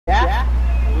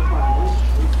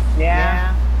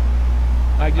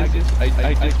just want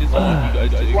you guys to.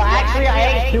 Well, actually, I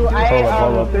ate two. I ate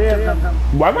three of them.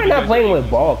 Why am I not playing with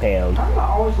ball cam?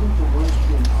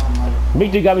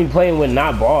 Victor got me playing with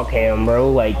not ball cam,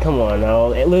 bro. Like, come on,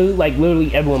 now. It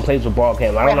literally everyone plays with ball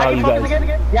cam. I don't know how you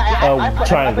guys.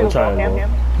 Triangle.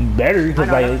 You better, because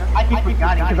I keep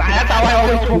forgetting, because that's how I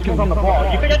always focus on the ball.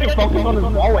 You think I can focus on the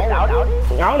ball without it?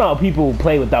 I don't know how people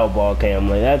play without ball cam.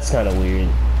 Like, that's kind of weird.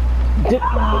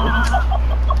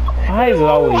 Why is it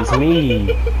always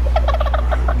me?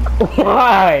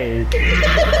 Why?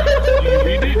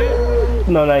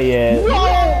 No, not yet.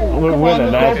 We're in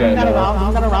a match right now.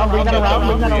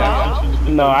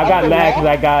 No, I got mad because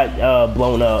I got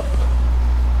blown up.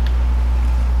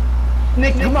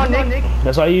 Nick, come on, Nick.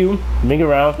 That's all you? Ring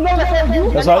around. No,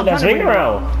 that's all you. That's ring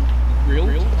around.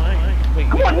 Really?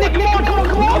 Come on, Nick, come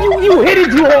on. You hit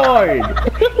it too hard.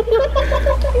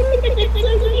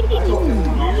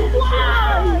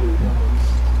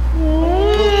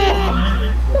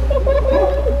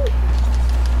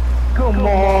 Come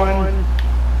on.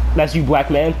 That's you, black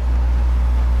man.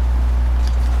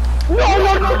 No.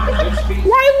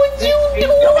 Why would you do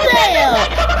that?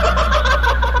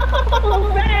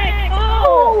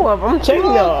 Oh, I'm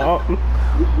checking out.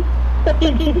 Look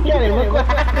what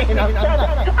happened.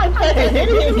 I'm trying to hit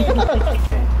him.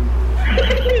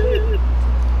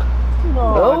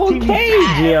 Okay,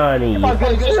 Gianni.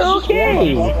 Okay.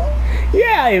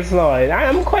 Yeah, it's fine.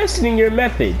 I'm questioning your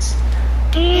methods.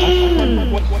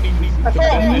 That's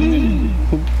all me.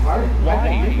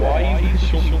 Why you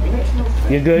so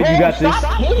You're good. You got this.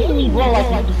 Stop hitting me, bro.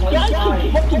 Like,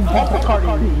 fucking bumper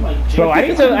carding me. Bro,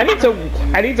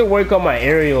 I need to work on my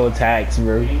aerial attacks,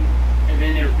 bro.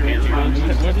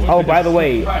 Oh, by the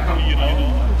way,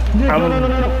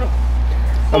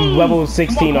 I'm level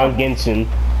 16 on Genshin.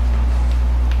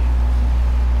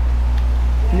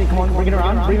 Nick, come on, bring it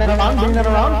around, bring that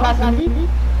around, pass me.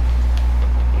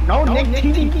 No, Nick,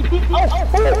 TV. Let's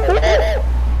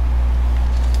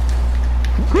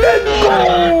go!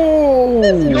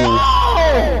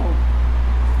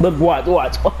 Look, watch.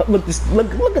 Look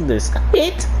at this.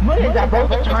 Hit. What is that, bro?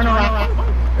 Turn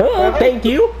around. Thank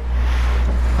you.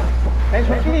 Thanks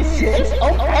for getting assist.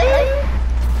 Okay.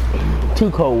 Too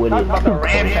cold with it. I'm about to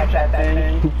ramshot that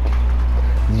thing.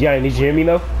 Johnny, did you hear me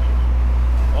though?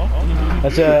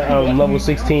 That's a level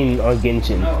 16 on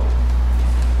Genshin. Oh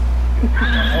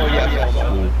yeah.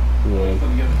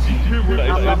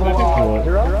 I'm level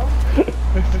 0.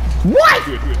 What?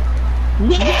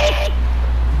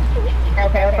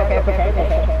 Okay.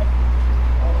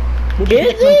 Is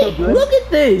it? Look at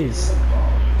this.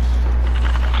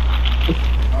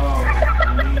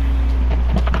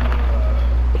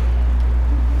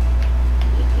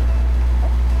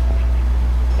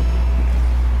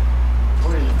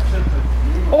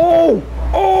 Oh!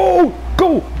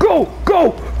 Go!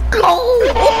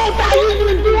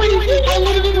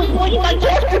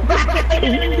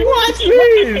 Watch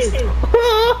this!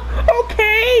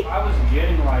 Okay! I was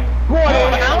getting like...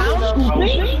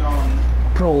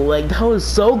 Bro, like, that was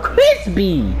so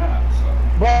crispy!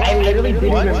 Bro, I literally didn't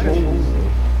even move.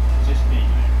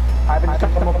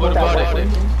 What about it?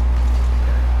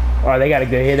 Oh, they got a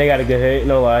good hit,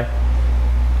 no lie.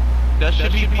 That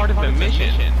should be part of the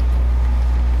mission.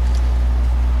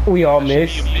 We all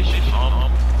miss.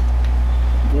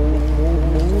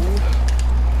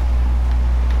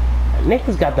 Nick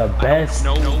has got the best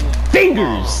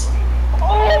fingers!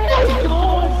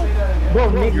 Bro,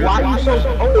 Nick, why are you so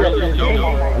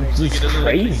It's just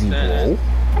crazy, bro.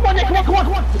 Come on, Nick, come on.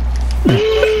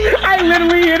 I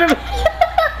literally hit him.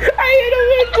 I hit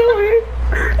him into it.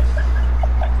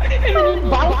 And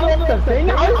bounce off the thing?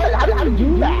 How did you do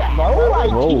that, bro? Like,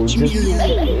 Bro,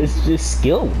 it's just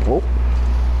skill, bro.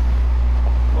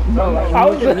 I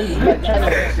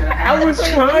was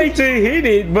trying to hit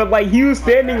it, but like he was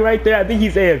standing right there. I think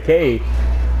he's AFK.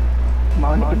 Come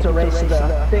on, it's a race to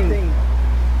the thing.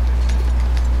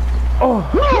 Oh,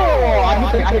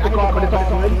 I hit the car, but it's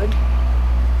all good.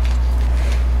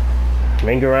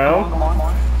 ring around. Come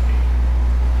on.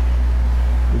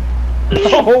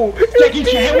 Oh, Jackie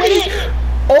Chan with it!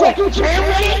 Jackie Chan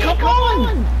with it! Come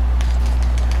on!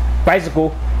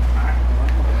 Bicycle.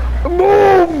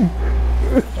 Boom!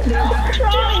 I'm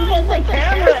trying, but the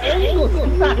camera angle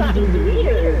sometimes is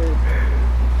weird.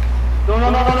 No.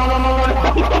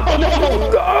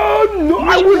 Oh no!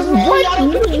 I was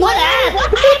what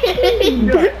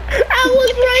happened? I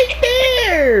was right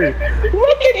there.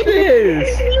 Look at this.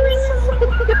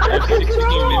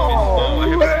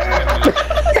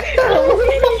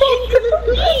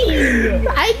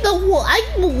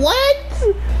 What?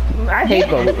 I hate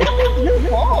them.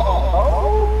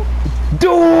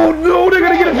 Dude, no, they're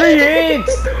gonna get a free hit.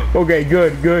 Okay,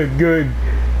 good, good, good.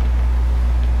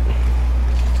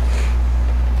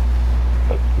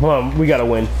 Come on, we gotta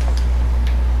win.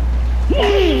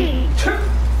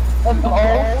 Oh,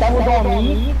 that was on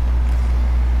me.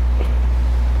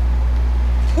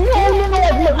 No.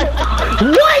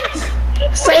 What?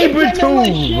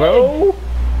 Sabertooth, bro.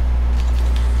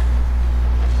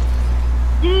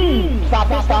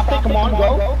 Stop it, come on,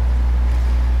 go.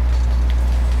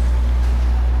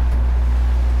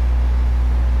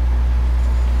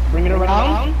 Bring it around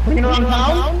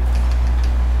town.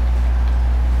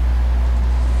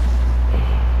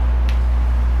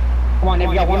 Come on,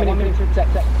 we got 1 minute, 6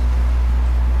 seconds.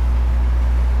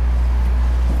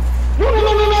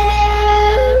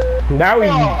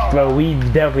 Now bro, we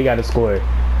definitely got to score.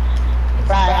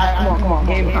 Right, come on.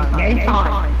 Game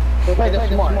time. We'll play this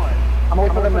smart. I'm gonna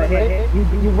wait for them to hit.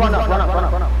 You run up.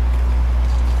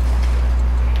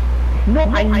 No,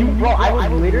 I was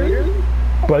literally.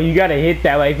 Bro, you gotta hit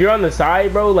that. Like, if you're on the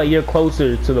side, bro, like, you're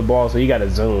closer to the ball, so you gotta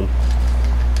zoom.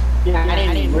 Yeah, I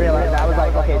didn't even realize that. I was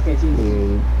like, okay,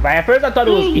 Like, at first I thought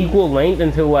it was equal length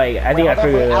until, like, I think I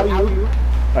figured out.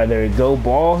 Either go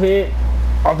ball hit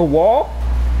off the wall.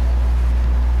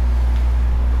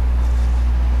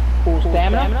 Full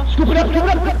stamina. Scoop it up.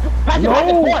 Pass it,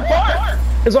 far.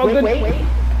 It's all good. Wait.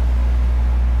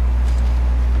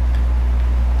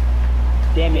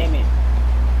 Damn it.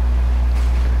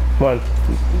 Come on,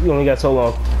 you only got so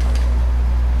long.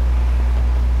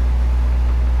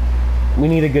 We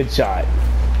need a good shot.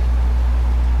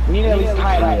 We need to at least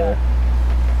tie it up.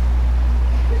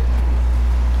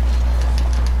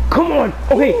 Come on.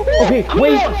 Okay,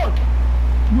 wait.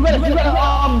 You better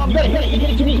hit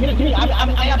it to me. I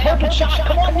got perfect shot.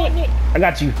 Come on, Nick. I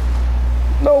got you.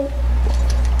 No.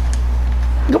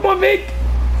 Come on, Vic.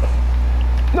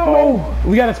 No.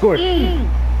 We gotta score.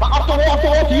 Off the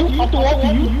wall to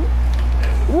you.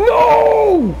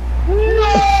 No.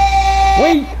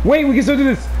 Wait, we can still do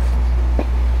this.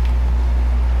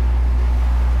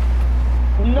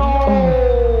 No.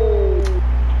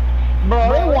 Bro,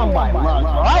 they won by luck,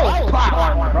 bro. I was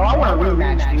platforming, bro. I want a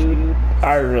rematch, dude.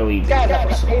 I really do. This guy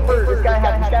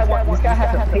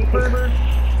has the paper.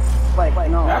 Like,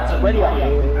 no, ready up,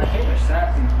 dude.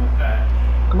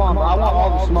 Come on, bro. I want all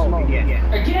the smoke again.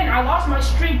 Again, I lost my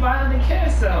streak behind the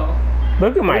carousel.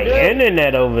 Look at my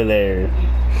internet over there.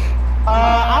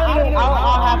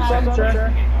 I'll have some,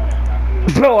 sir.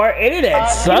 Bro, our internet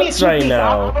sucks right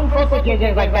now. I'm supposed to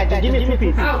get like that. Just give me 2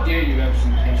 pieces. How dare you have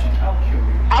some patience? I'll kill you.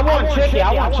 I want to check it. I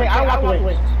don't want to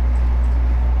win.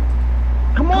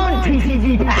 Come on,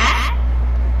 TCG Pat.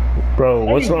 Bro,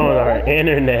 what's wrong with our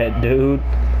internet, dude?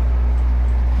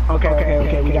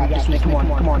 Okay, we got this, Nick. Come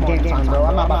on, game time, bro.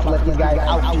 I'm not about to let these guys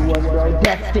outdo us, bro.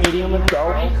 Death Stadium, let's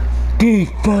go.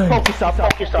 Defense.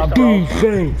 Focus up, bro.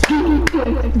 Defense.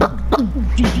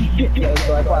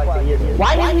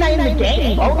 Why isn't that in the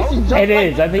game, bro? This is just It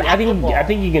is. I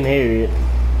think you can hear it.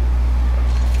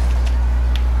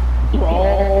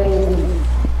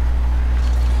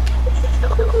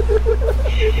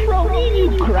 Bro, me and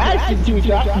you crashed into each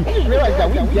other. I just realized that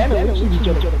we definitely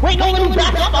killed each other. Wait, no, let me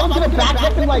back up. I was gonna back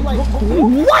up and like...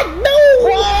 What? No!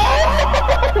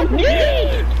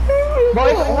 Bro,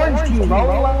 it's orange team,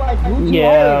 bro. Like, blue team.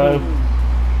 Yeah.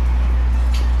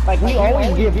 Like, we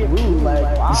always give blue,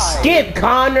 like, why? Skip,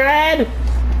 Conrad!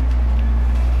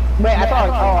 Wait, I thought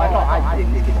I did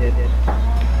it.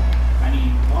 I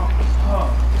need one.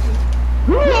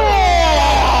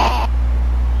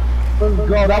 Let's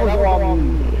go, that was all me.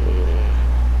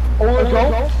 Oh, let's go.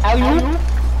 Alley-oop.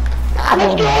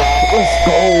 Let's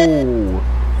go.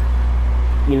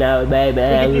 You know,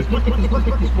 baby.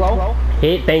 Bro.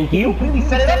 Hit, thank you. He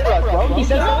set it up for us, bro. He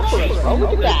set it up for us, bro.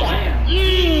 Look at that.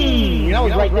 You know,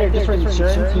 it's right there just for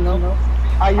insurance, you know?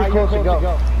 Alright, you're close to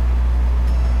go.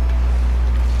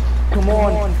 Come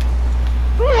on.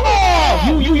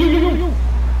 You.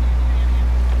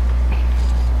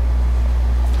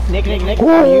 Nick.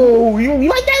 Oh, you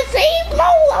like that same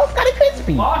blow? That was kind of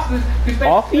crispy.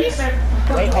 Office?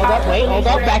 Wait, hold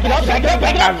up. Back it up.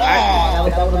 Oh,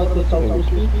 that was so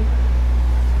crispy.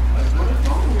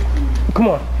 Come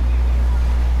on.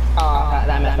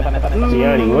 That messed up.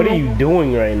 Gianni, what are you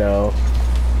doing right now?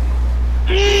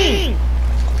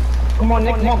 Come on,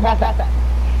 Nick. Come on, pass that.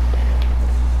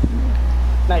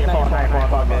 Now you're far.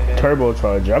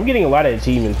 Turbocharger. I'm getting a lot of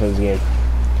achievements for this game.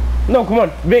 No, come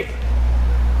on, Vic.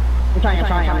 I'm trying.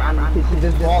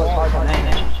 This ball is hard to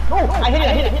manage. No, I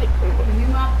hit it. Can you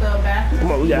mop the bathroom?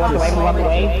 Come on, we got this. Walk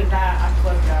away. I'm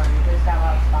close down. You just got a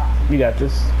lot of spots. You got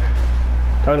this.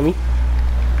 Talk to me.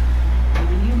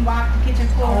 When you mop the kitchen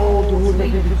floor, Oh,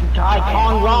 dude, this is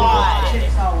Conrad.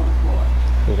 chips all on the floor.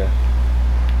 Okay.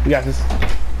 We got this.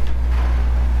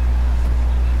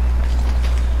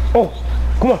 Oh,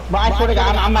 come on. But I swear to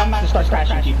God, I'm about to start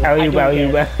crashing people. Alley-oop,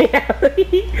 alley-oop,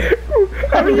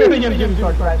 I'm really gonna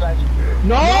start crashing.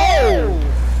 No!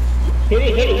 Hit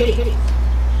it.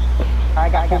 I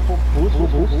got full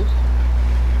boost.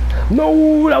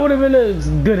 No, that would have been a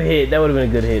good hit. That would have been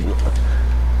a good hit.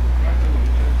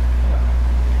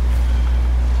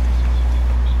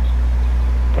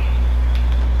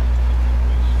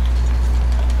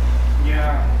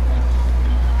 Yeah.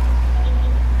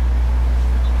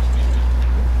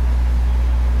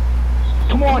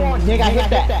 Come on, nigga, I hit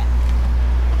that.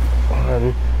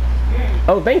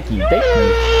 Oh, thank you.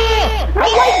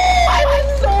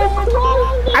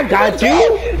 I got you.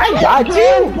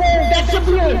 That should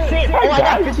be a assist. Oh, I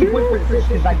got 50 points for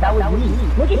assist. Like, that was me.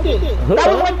 Look at this. That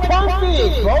was like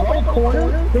perfect, bro. For the corner,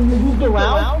 then you moved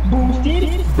around,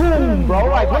 boosted, boom, bro.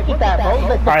 Like, look at that, bro.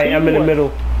 Like, Alright, I'm in the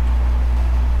middle.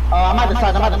 I'm at the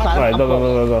side. Alright, go.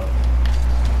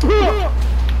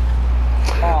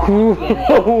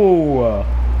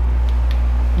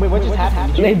 Wait, what just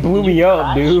happened? They blew me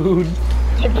up, dude.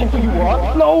 They blew you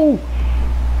up? No!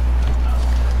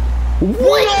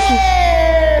 What?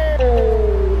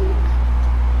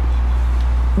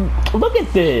 Look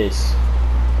at this.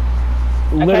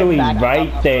 Literally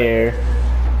right there.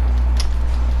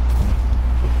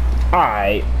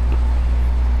 Alright.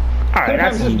 Alright,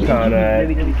 that's you, Conrad.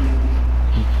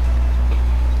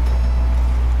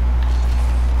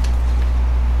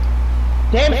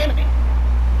 Damn it!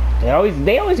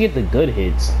 They always get the good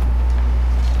hits.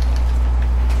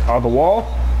 On the wall?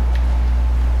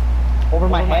 Over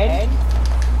my head?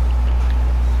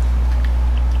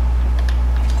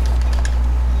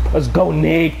 Let's go,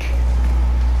 Nick.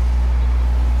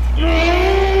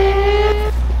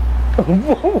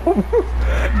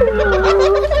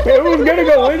 It was gonna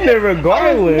go in there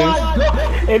regardless.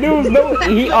 And there was no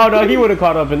oh no, he would have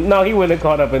caught up in he wouldn't have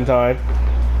caught up in time.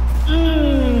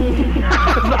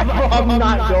 I'm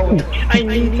not going. I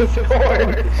need to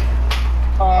score.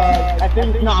 I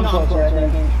think no, I'm closer. I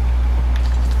think.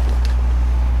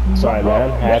 Sorry, man.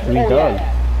 Had to be done.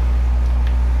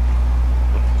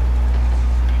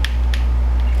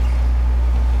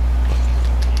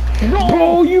 No.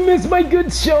 Bro, you missed my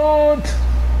good shot.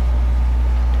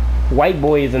 White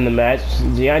boy is in the match.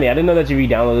 Gianni, I didn't know that you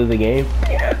re-downloaded the game.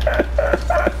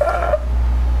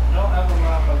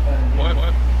 What?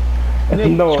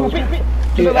 No.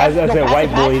 As I said,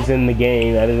 white boys in the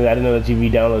game. I didn't know that you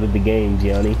re-downloaded the game,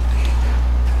 Gianni.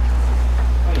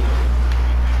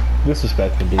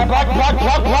 Disrespectful, dude. Block.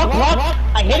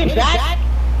 I hit it back.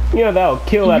 You know that'll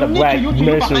kill at a black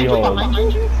nursery home.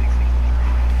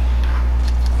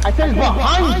 I said it's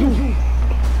behind you.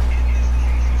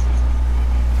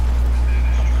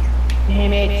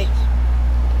 Damn it.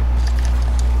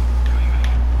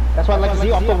 That's why I like to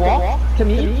see off the wall. To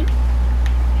me.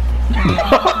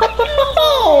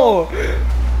 Oh!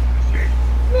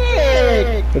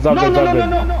 Nick! It's all good,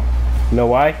 No. You know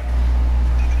why?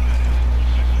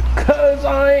 Cause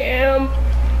I am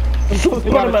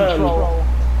Superman. I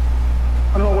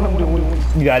don't know what I'm doing.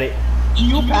 You got it.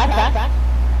 You back.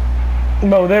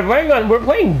 No, we're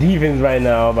playing defense right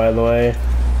now, by the way.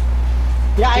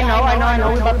 Yeah, I know.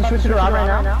 We're about to switch it around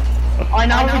right now. Alright,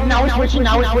 now we're switching.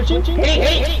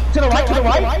 Hey. To the right.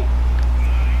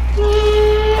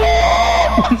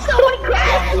 Someone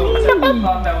crashed me!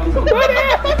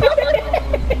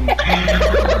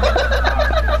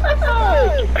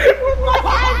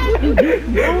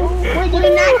 We're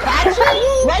getting that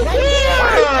right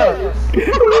here!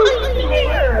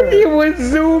 He was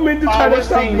zooming to try to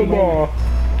stop the ball.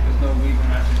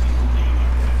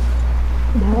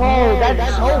 Bro,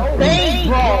 that's so big,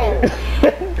 bro!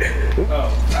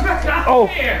 Oh,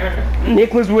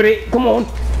 Nicholas with it. Come on.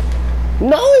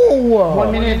 No!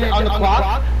 1 minute on the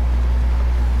clock.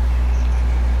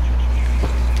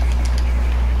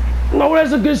 No,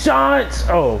 that's a good shot.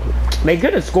 Oh, they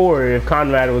could have scored if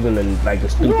Conrad wasn't in like a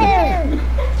stupid.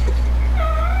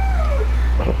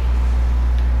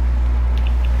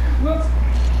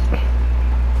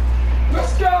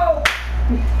 Let's go!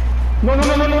 No.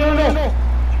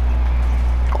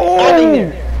 Oh!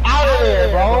 Out of there,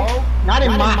 bro. Not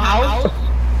in my house.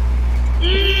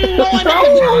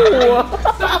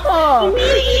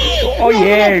 Oh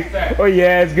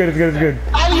yeah, it's good.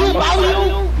 Alley-oop.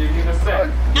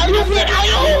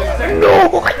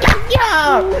 No!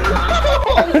 Yeah!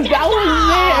 That was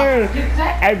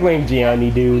there! I blame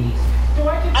Gianni, dude.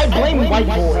 I blame white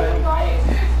boy.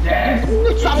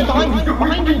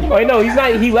 Behind you. Oh no, he's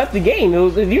not. He left the game.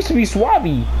 It used to be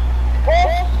Swabby.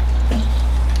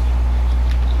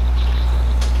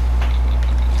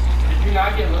 Did you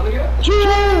not get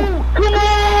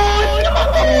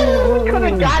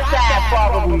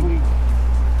probably.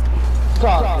 It's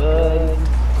all good.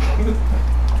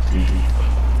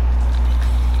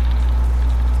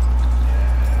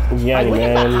 Gianni,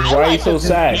 man, why are you so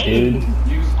sad, dude? Use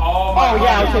all my Oh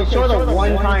yeah, okay, show the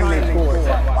one time they scored.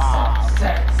 Wow.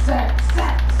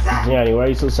 Gianni, why are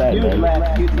you so sad, Dude man?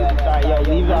 left, dude left. Alright, yo,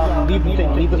 leave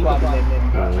the problem.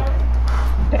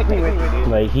 Take me with you, dude.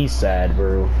 Like, he's sad,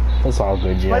 bro. It's all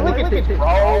good, Like, Gianni. look at this,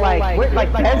 bro.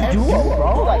 Like, best duo,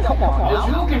 bro. Like, come on It's now.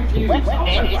 real confusing.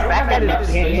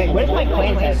 Where's my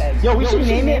clan head? Yo, we should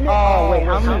name it. Oh, wait,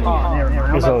 how many? Oh, never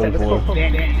mind. It's only four.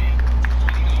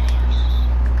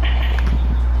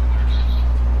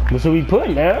 What should we put,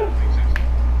 man?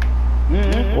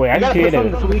 Wait, I can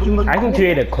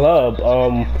create a club.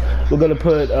 We're gonna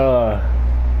put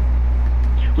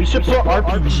we should put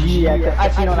RPG at the,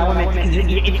 actually no, that one makes, because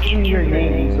it's in your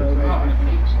name. So.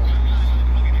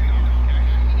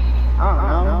 I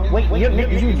don't know. Wait,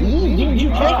 did you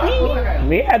check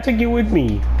me? Yeah, I took you with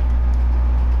me.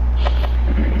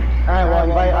 Alright, well,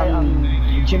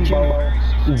 invite Jimbo.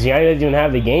 Gianni doesn't even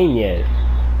have the game yet.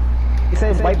 He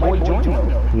says white boy join.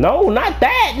 No, not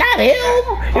that, not him.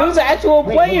 It was an actual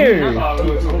player.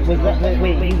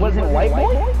 Wait, he wasn't white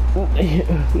boy?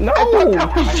 No.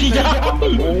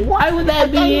 Why would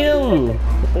that be him?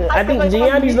 I think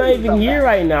Gianni's not even here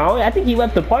right now. I think he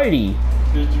left the party.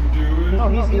 Did you do it? No,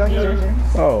 he's here.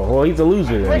 Oh, well, he's a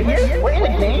loser Wait, then. we're in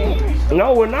a game.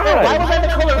 No, we're Why was not. that the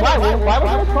color white? Why was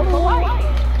that the color white?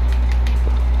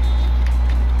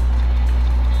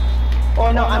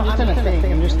 Oh no, I'm just in a thing.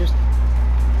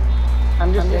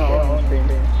 I'm just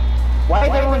why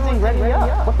is everyone saying ready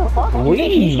up? What the fuck?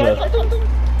 Leave. I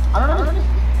don't know.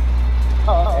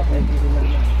 Oh, okay.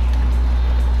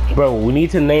 Bro, we need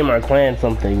to name our clan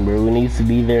something, bro. We need to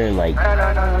be there and like. No.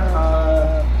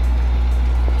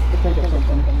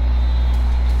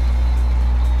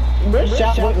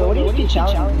 What do you keep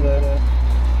challenging?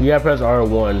 You gotta press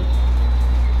R1.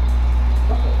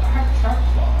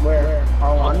 Where?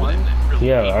 R1?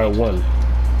 Yeah, R1.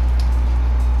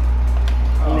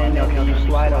 And then okay, you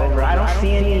slide over. I don't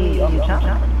see any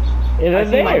challenges.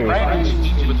 It's there.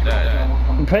 With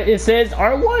that. It says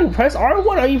R1. Press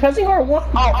R1. Are you pressing R1?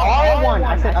 Oh, R1.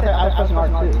 I was pressing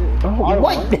R2. Oh,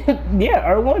 what?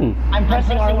 Yeah, R1. I'm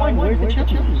pressing R1. Where's the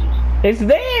challenges? It's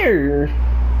there.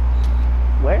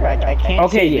 Where? I can't.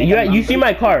 Okay, you see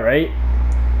my car, right?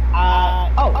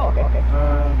 Okay.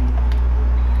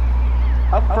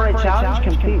 Up for a challenge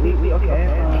completely. Okay.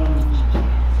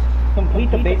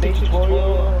 Complete the basic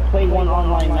tutorial. Play one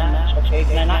online match. Okay.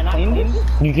 Can I not claim this?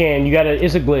 You can. You gotta.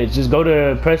 It's a glitch. Just go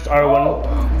to press R1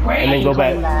 and then go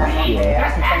back. Yeah.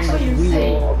 That's actually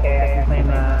insane. Okay, I can claim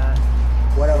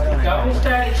what else can I Double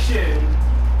static shit.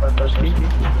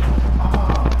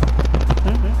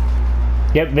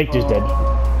 Yep, Victor's dead.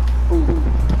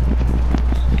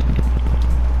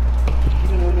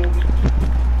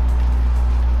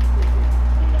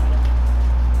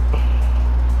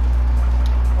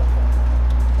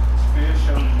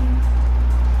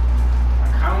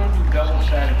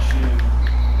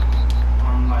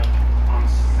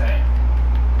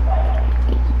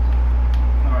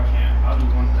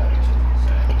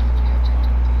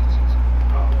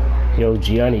 Yo,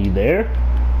 Gianni, you there?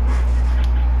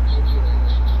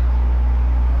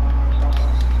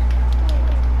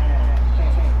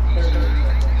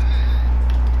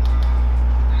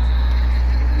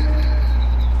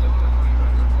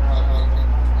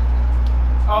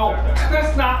 Oh,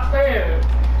 that's not fair.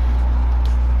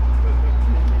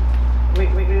 Wait.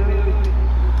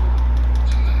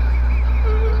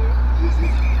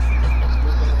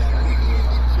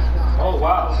 Oh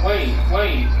wow,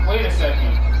 wait a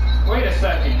second.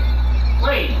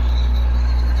 Wait.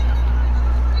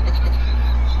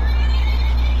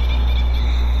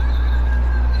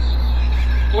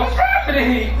 What's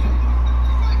happening?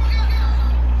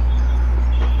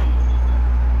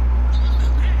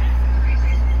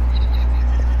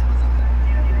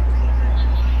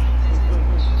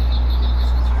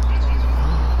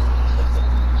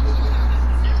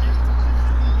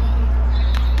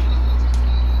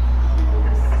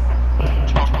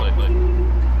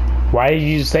 Why did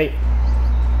you say?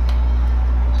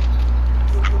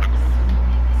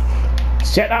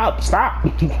 Shut up! Stop!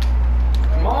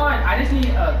 Come on, I just need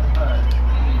oh my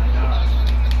gosh.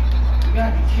 You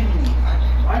gotta be kidding me.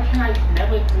 Why can't I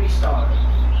never 3-star?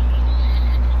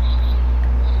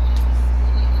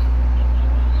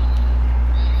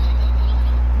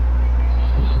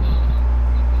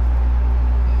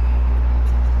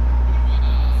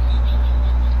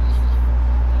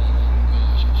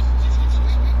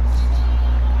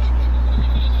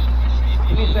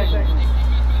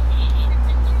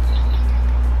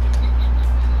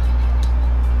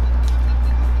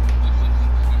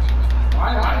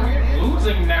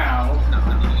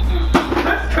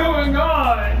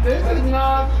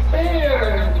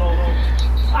 fair.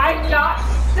 I got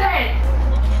set.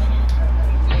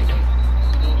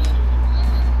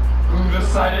 Who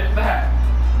decided that?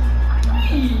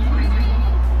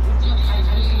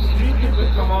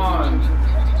 Come on.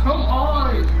 Come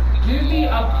on. Give me a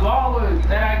baller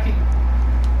that I can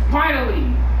finally.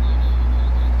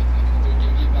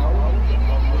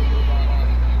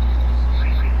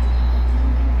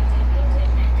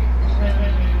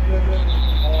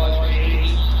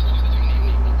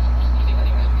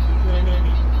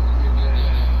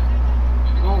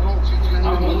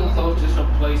 I'm so just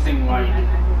replacing like.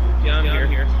 Yeah, I'm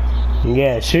here.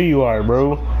 Yeah, sure you are,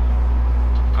 bro.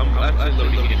 I'm actually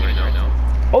loading it right now.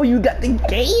 Oh, you got the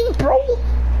game, bro?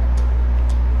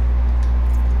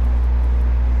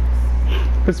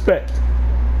 Respect.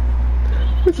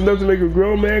 It's enough to make a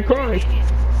grown man cry.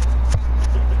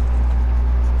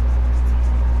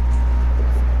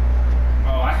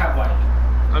 Oh, I have like.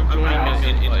 I'm joining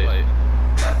this invite.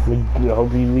 I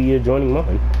hope you're joining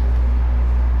mine.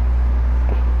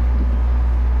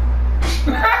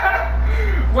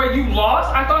 Wait, you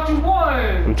lost? I thought you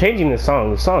won. I'm changing the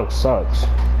song. The song sucks.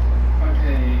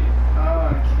 Okay.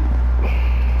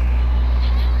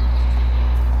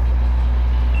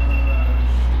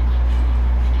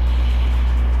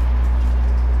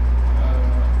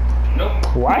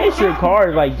 Nope. Why is your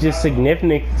car like just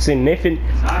significantly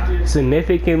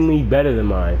better than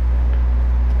mine?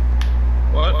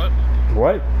 What?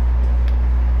 What?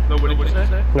 No, what did you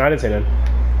say? No, I didn't say that.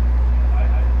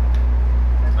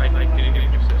 I can't get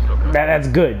your sister. Okay. That's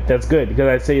good. That's good because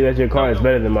I say that your car is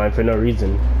better than mine for no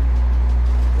reason.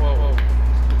 Whoa.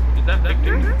 Is that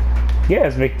Victor? Yeah,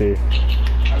 it's Victor.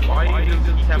 Why do you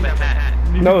just have a hat?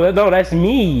 No, that's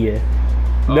me.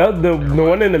 No, the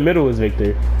one in the middle is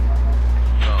Victor.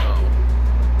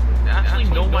 Actually,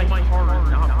 no, my car is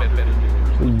not better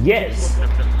than yours. Yes.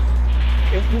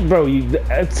 Bro, you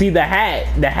see the hat.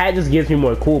 The hat just gives me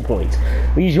more cool points.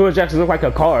 These George Jackson look like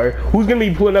a car. Who's gonna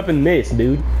be pulling up in this,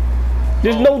 dude?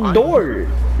 There's no door.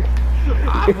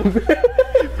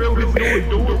 Bro, there's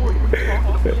no door.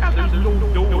 Yeah, there's no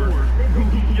door.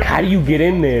 How do you get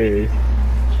in there?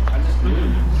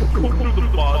 Go through the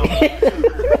bottom.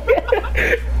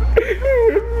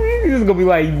 You're just gonna be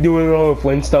like doing it on a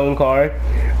Flintstone car.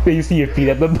 Then you see your feet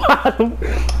at the bottom.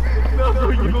 No, bro,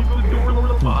 you go through the door on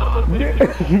the bottom.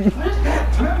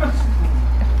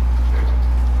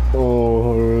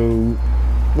 Oh,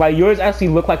 like yours actually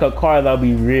look like a car that'll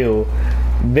be real.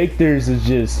 Victor's is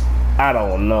just, I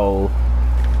don't know.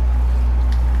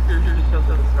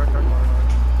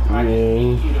 I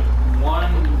need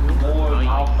one more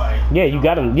Malphite. Yeah, you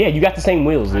got them. Yeah, you got the same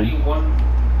wheels, I dude. need one.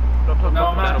 No, I'm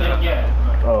not there yet.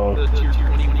 Oh, The tier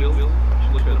 20 wheel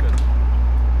should look good.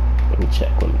 let me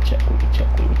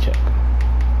check.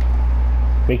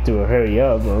 Victor will hurry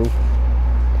up, bro.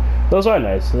 Those are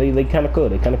nice. They kind of cool.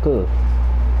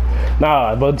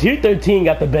 Nah, but tier 13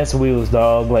 got the best wheels,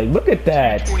 dog. Like, look at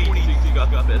that. 26, you got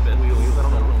the best wheels. I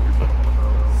don't know what you're talking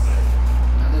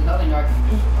about. There's nothing I can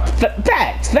do.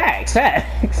 Facts.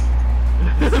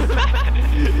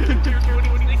 Tier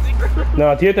 26.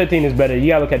 No, tier 13 is better. You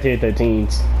gotta look at tier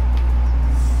 13s.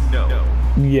 No.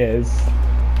 Yes.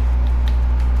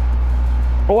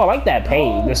 Oh, I like that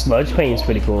paint. The sludge paint is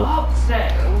pretty cool.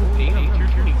 Upset. Tier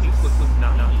 26 looks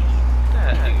nice.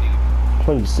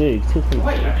 26.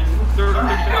 Wait,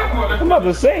 I'm about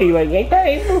to say, like, ain't that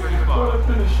April?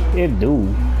 It do.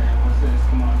 What's this?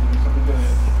 Come on, do something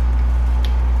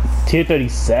good. Tier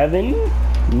 37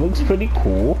 looks pretty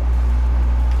cool.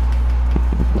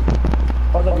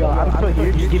 Hold up, y'all. I'm still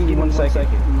here. Just give me 1 second.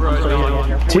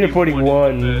 Tier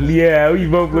 41. Yeah, we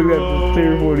both look at the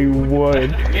tier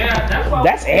 41. Yeah, that's why.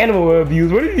 That's animal abuse.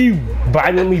 What if you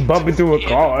violently bump into a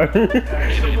car?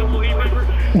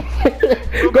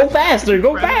 Go faster.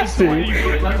 You crash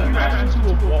into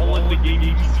a wall in the game,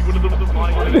 you see one of them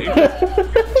flying in the air.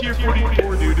 Tier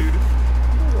 44, dude.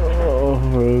 Oh,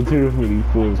 bro, tier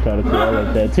 44 is kind of cool. I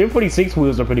like that. Tier 46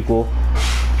 wheels are pretty cool.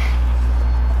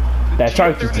 That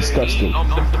shark is disgusting. The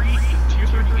tier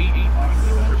 38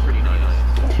 wheels are pretty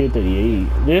nice. Tier 38.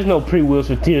 There's no pre-wheels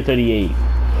for tier 38.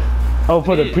 Oh,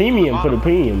 for the premium. Oh,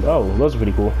 those are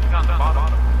pretty cool. Those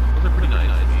are pretty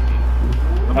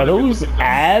nice. Are those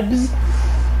abs?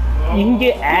 You can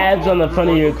get abs on the front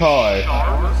of your car. If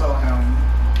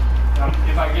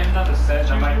I get another set,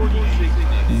 I might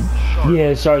be.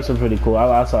 Yeah, sharks are pretty cool.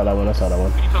 I saw that one.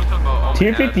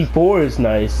 Tier 54 is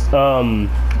nice.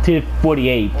 Tier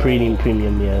 48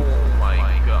 premium. Yeah. Oh my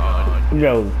god.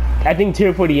 Yo, I think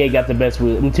tier 48 got the best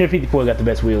wheels. Tier 54 got the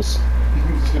best wheels.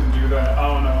 Shouldn't do that. I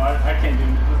don't know. I can't do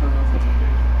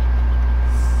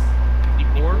this.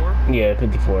 54? Yeah,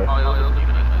 54. Oh, yeah,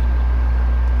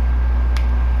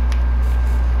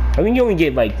 I think you only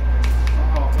get like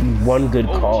one good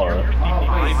car. Oh,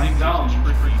 wait, I'm dumb.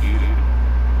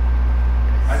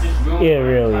 I just ruined It my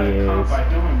really entire comp is. by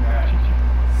doing that.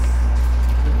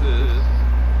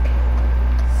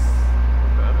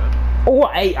 Oh,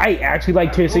 I actually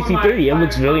like Tier 63. It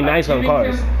looks really nice on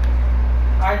cars.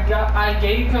 I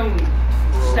gave him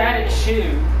static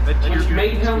shoe, which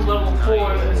made him level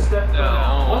 4 instead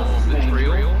of what's his name?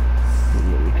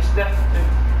 Instead,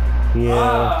 Yeah.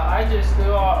 I just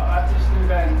knew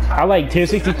that entire. I like Tier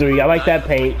 63. I like that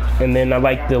paint, and then I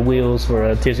like the wheels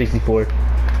for Tier 64. 64.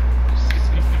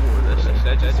 That's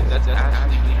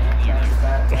actually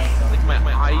like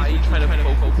my eyes are trying to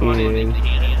focus on it and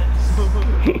can't.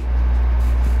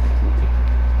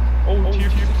 Oh, Tier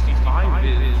 65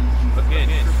 is again.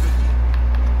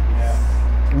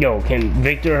 Yo, can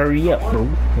Victor hurry up, bro?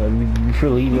 That'd be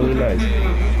really, really nice.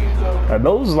 Are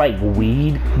those like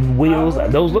weed wheels?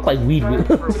 Those look like weed wheels.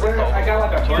 I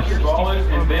got like a bunch of ballers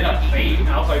and then a fade, and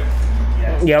I was like,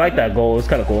 yes. Yeah, I like that goal. It's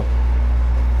kind of cool.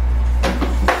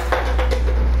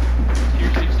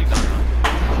 Tier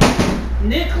 69.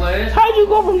 Nicholas. How'd you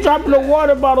go from dropping a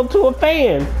water bottle to a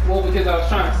fan? Well, because I was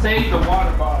trying to save the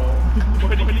water bottle.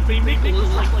 What did you say, Nicholas?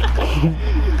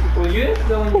 Well, you're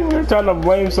still in You're trying to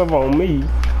blame stuff on me.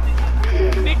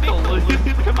 Nicholas,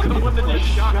 I'm the one that just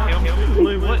shot him.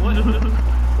 Wait, what?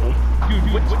 Dude,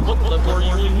 what level are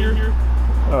you in here?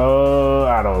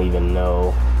 I don't even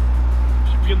know.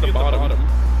 Should be in the bottom.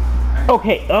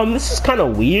 Okay, this is kind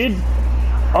of weird.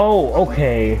 Oh,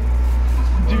 okay.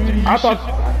 Dude, I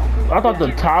thought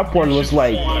the top one was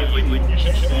like. you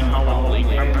should see how I'm laying.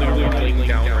 I'm literally laying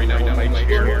down right now on my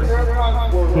chair.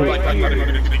 Like, I'm not even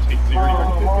gonna take serious.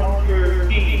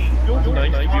 Feels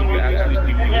nice to be able to actually do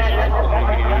this.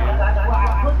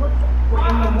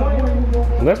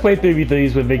 Let's play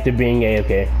 3v3s with Victor being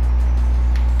AFK.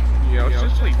 Yeah, let's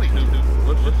just play 2.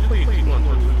 Let's play 2 on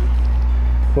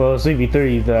 2. Well, it's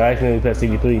 3v3s. I accidentally pressed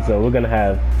 3v3, so we're gonna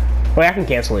have. Wait, I can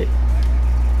cancel it.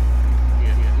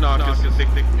 No, because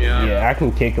Yeah, I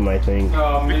can kick him, I think.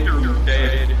 Victor's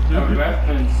dead.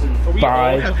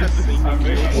 5,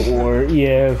 4,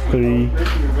 yeah, 3,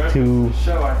 2,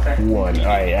 1.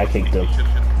 Alright, I kicked him.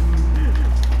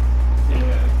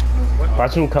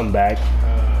 Watch him come back.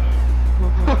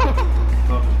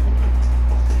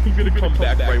 He's gonna come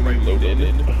back right when we load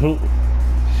in.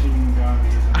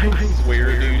 I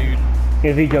swear, dude.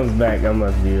 If he comes back, I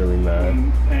must be really mad.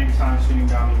 Anytime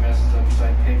Shinigami messes up, he's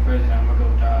like, hey, President, I'm gonna go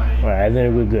die. Alright, I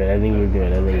think we're good. I think we're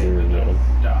good.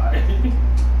 Die.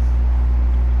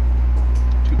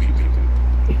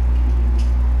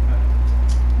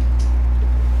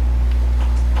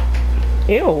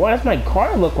 Ew, why does my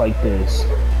car look like this?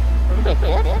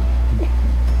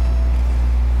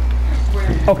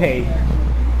 Okay.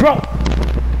 Bro!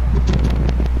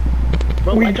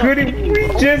 We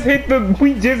just hit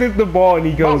the ball and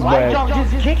he goes back.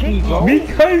 Just kick me, bro.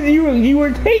 Because you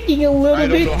were taking a little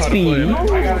bit speed.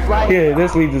 Here,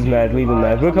 let's leave this match, We're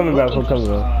coming back,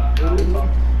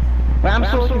 But I'm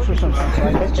still looking for something, so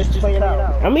let's just play it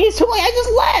out. I mean, it's too late, I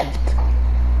just left.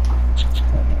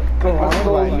 Go on,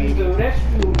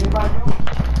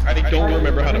 I don't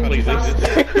remember how to play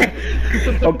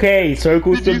this. Okay,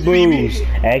 circles to boost,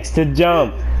 X to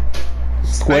jump,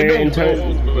 square and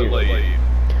turn.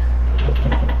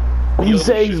 He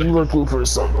says he's looking for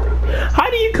something. How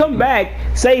do you come back,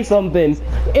 say something,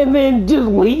 and then just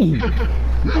leave?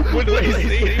 What did I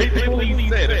say? I literally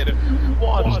said,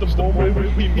 watch the moment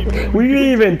we meet. We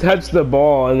didn't even touch the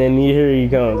ball, and then here he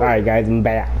comes. Alright, guys, I'm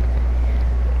back.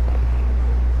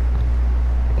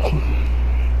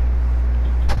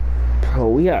 Bro,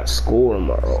 we got school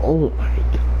tomorrow. Oh my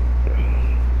god.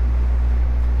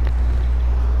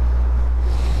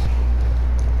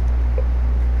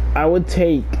 I would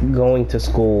take going to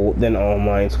school than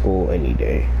online school any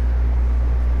day.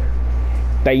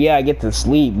 Like, yeah, I get to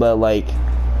sleep, but like,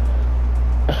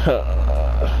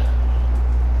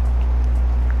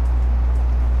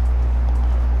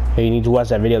 hey, you need to watch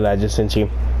that video that I just sent you.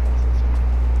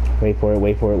 Wait for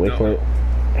it.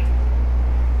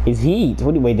 Is he?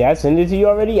 Wait, did I send it to you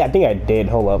already? I think I did.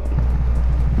 Hold up.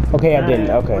 Okay, I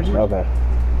didn't. Okay.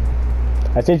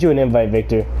 I sent you an invite,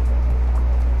 Victor.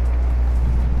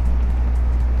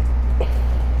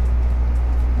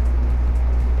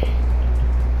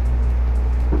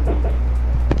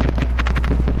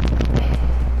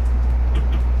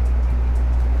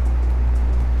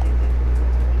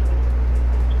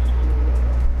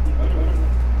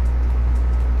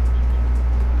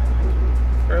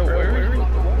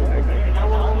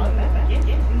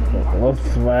 What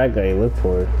flag are you look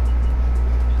for?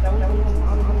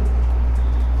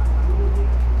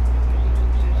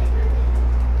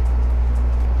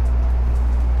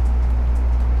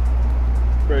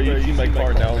 Bro, you see my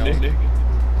car now, Nick.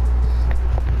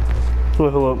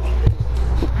 Wait, hold up.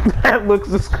 That looks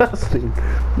disgusting.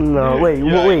 No, wait,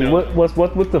 Yeah, wait. I know. What's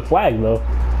with the flag though?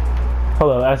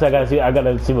 Hold on, actually, I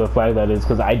gotta see what flag that is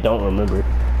because I don't remember.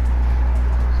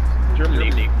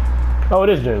 Germany. Oh, it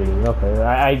is Germany. Okay,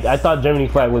 I thought Germany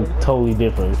flag was totally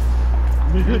different.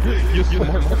 You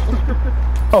smart.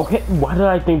 Okay, why did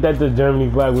I think that the Germany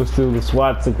flag was still the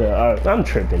swastika? I'm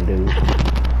tripping, dude.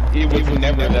 It was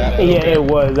never that. Yeah, it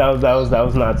was. That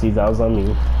was Nazis. That was on me.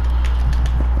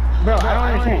 Bro, I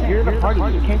don't understand. You're the party.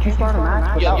 Can't you start a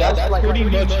match Yeah, without that's like, pretty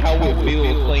much how it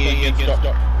feels playing against.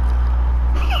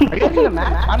 Are you guys in a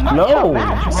match? I'm not in a No,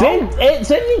 match, bro.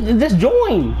 send me. Just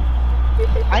join.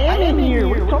 I am in here.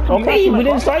 What are you talking about? Okay, we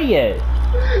didn't start yet.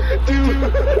 Dude.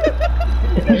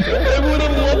 I would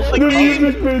have won the The game.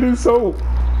 music made it so.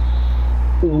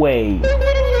 Wait.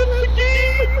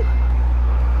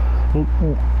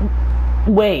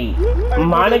 Wait.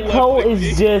 Monaco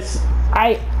is just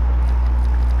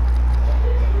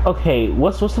Okay,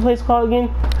 what's the place called again?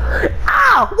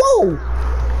 Ah, whoa.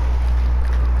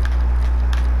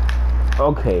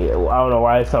 Okay, I don't know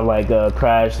why it sounded like a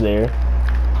crash there.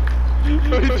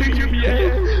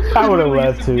 I would have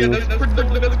left too. Yeah,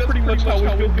 that's pretty much how we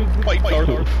feel good fights are.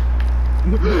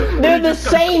 They're the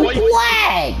same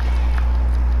flag.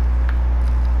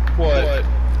 What?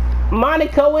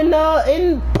 Monaco and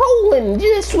in Poland.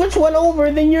 You just switch one over,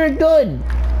 then you're good.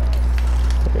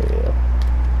 Yeah.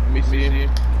 Let me see.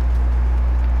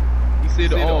 You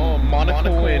said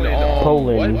Monaco and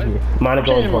Poland. What?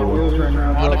 Monaco and Poland.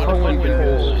 Monaco and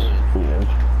Poland. Yeah.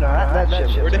 No, that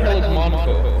shit. Where the hell is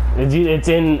Monaco? It's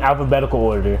in alphabetical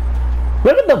order.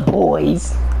 Look at the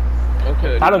boys.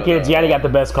 Okay. I don't care. Gianni got the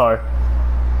best car.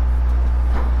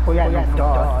 Oh yeah, yeah,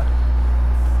 dog.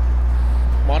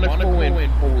 Monaco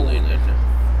and Poland.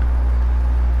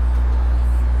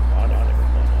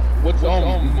 What's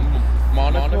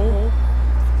Monaco?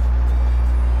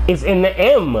 It's in the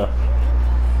M.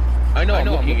 I know. I'm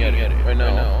looking at it right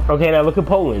now. Okay, now look at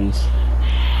Poland's.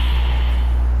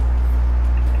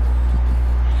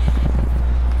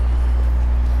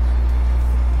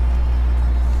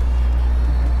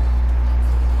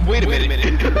 Wait a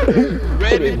minute.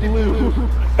 Red and blue.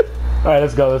 All right,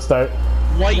 let's go. Let's start.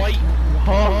 White.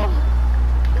 Huh?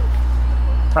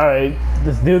 All right,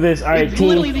 let's do this. All right, It's team.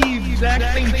 literally the exact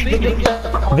same thing.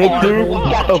 Victor.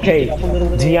 Okay,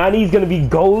 Gianni's gonna be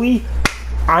goalie.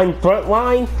 I'm front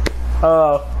line.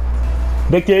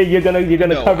 Victor, you're gonna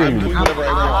No, cover I'm me. doing whatever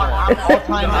I want.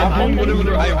 I'm doing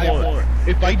whatever I want.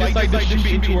 If I decide to shoot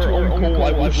into our own goal,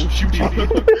 I will shoot you.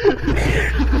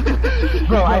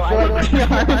 Bro, I feel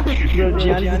like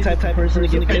Gianni's the type of person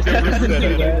to get pissed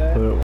off.